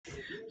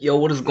Yo,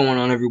 what is going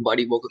on,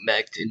 everybody? Welcome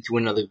back into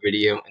another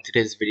video. In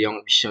today's video, I'm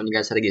going to be showing you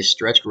guys how to get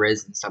stretched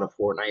res inside of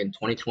Fortnite in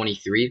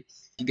 2023. If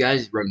you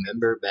guys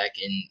remember back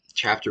in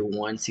Chapter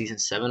 1, Season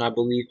 7, I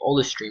believe, all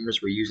the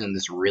streamers were using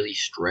this really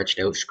stretched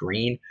out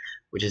screen,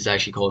 which is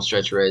actually called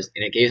stretched res,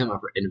 and it gave them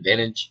an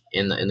advantage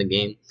in the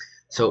game.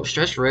 So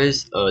stretched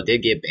res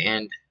did get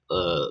banned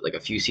like a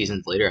few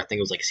seasons later. I think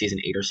it was like Season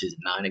 8 or Season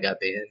 9 it got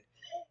banned.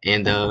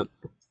 And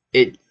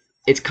it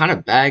it's kind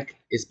of back.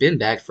 It's been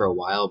back for a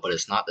while, but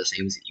it's not the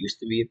same as it used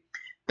to be.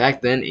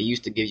 Back then, it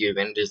used to give you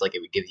advantages, like it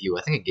would give you,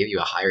 I think it gave you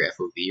a higher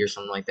FOV or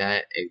something like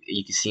that.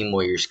 You can see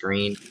more of your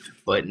screen,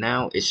 but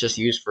now it's just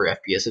used for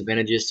FPS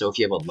advantages. So if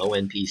you have a low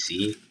end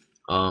PC,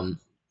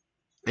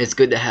 it's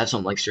good to have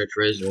something like stretch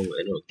res, and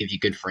it'll give you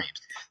good frames.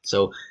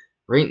 So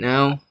right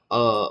now,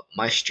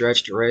 my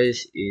stretched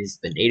res is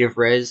the native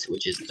res,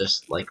 which is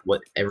just like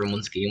what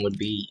everyone's game would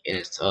be, and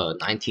it's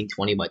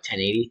 1920 by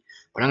 1080.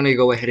 But I'm gonna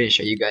go ahead and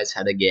show you guys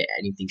how to get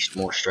anything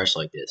more stretched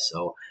like this.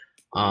 So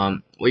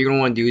what you're gonna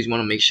want to do is you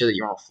want to make sure that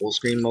you're on full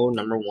screen mode.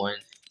 Number one,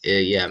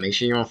 yeah, make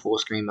sure you're on full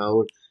screen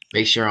mode.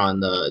 Make sure on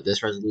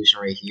this resolution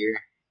right here,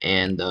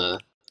 and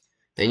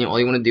then all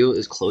you want to do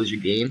is close your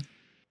game.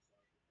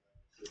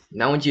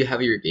 Now once you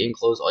have your game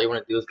closed, all you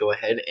want to do is go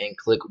ahead and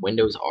click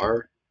Windows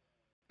R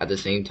at the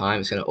same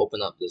time. It's going to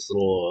open up this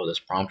little this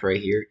prompt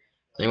right here.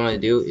 All you want to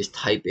do is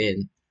type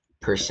in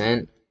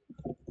percent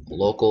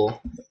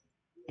local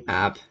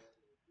app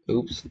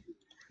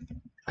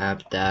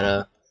app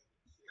data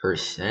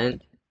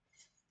percent,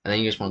 and then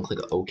you just want to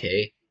click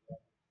OK.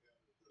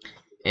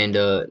 And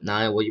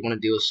now what you want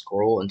to do is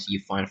scroll until you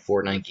find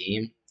Fortnite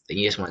game. Then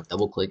you just want to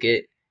double click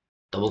it,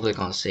 double click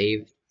on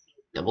save,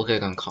 double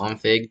click on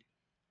config,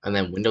 and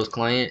then Windows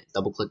client,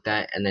 double click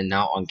that, and then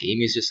now on game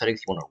user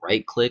settings you want to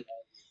right click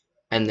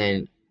and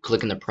then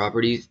click in the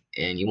properties,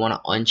 and you want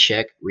to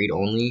uncheck read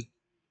only.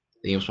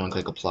 Then you just want to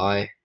click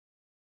apply,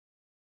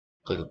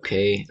 click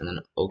OK, and then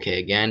OK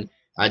again.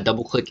 I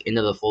double click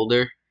into the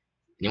folder, and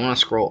you want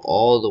to scroll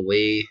all the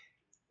way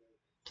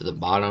to the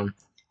bottom, and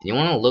you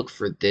want to look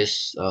for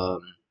this you're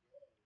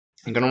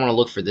gonna want to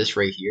look for this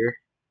right here.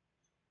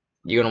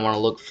 You're gonna want to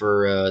look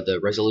for the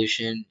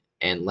resolution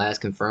and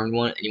last confirmed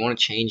one, and you want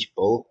to change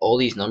all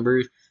these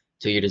numbers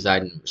to your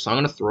desired number. So I'm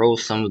gonna throw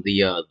some of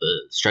the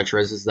stretch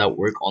reses that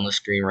work on the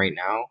screen right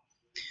now.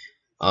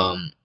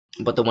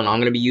 But the one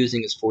I'm gonna be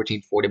using is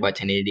 1440 by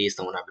 1080. It's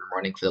the one I've been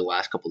running for the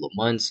last couple of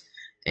months.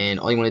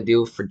 And all you want to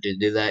do to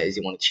do that is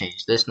you want to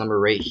change this number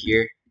right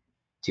here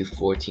to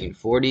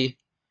 1440,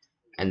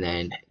 and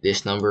then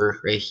this number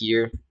right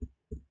here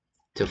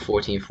to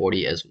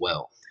 1440 as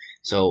well.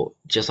 So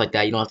just like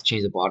that, you don't have to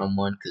change the bottom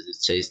one because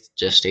it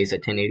just stays at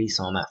 1080.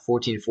 So I'm at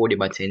 1440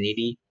 by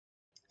 1080,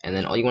 and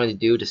then all you want to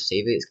do to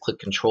save it is click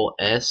Control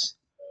S,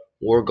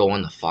 or go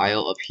on the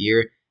file up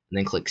here and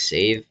then click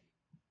save,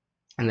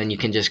 and then you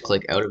can just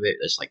click out of it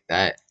just like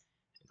that.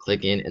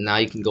 Click in, and now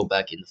you can go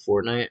back into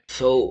Fortnite.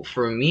 So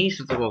for me,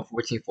 since I'm on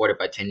 1440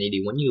 by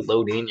 1080, when you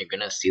load in, you're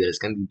gonna see that it's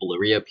gonna be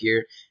blurry up here,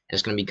 and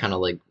it's gonna be kind of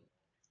like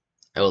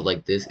out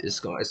like this.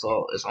 It's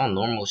all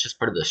normal. It's just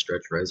part of the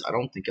stretch res. I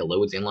don't think it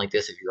loads in like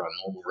this if you're on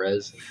normal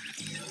res.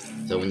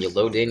 So when you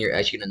load in, you're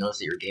actually gonna notice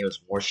that your game is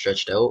more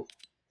stretched out.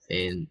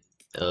 And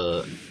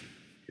the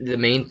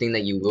main thing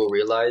that you will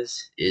realize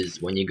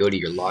is when you go to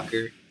your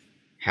locker,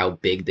 how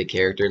big the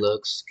character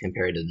looks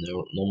compared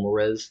to normal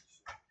res.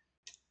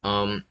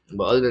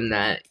 But other than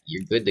that,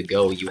 you're good to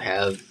go. You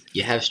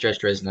have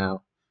stretched res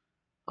now.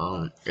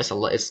 It's a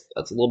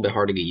little bit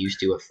hard to get used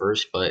to at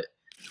first, but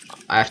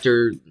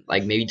after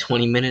like maybe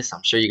 20 minutes,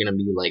 I'm sure you're gonna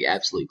be like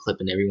absolutely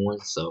clipping everyone.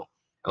 So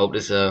I hope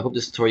this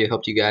tutorial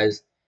helped you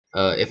guys.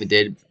 If it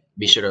did,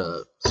 be sure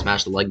to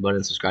smash the like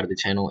button, subscribe to the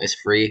channel. It's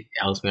free.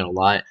 It helps me out a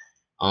lot.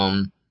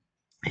 And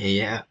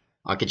yeah,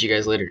 I'll catch you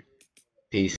guys later. Peace.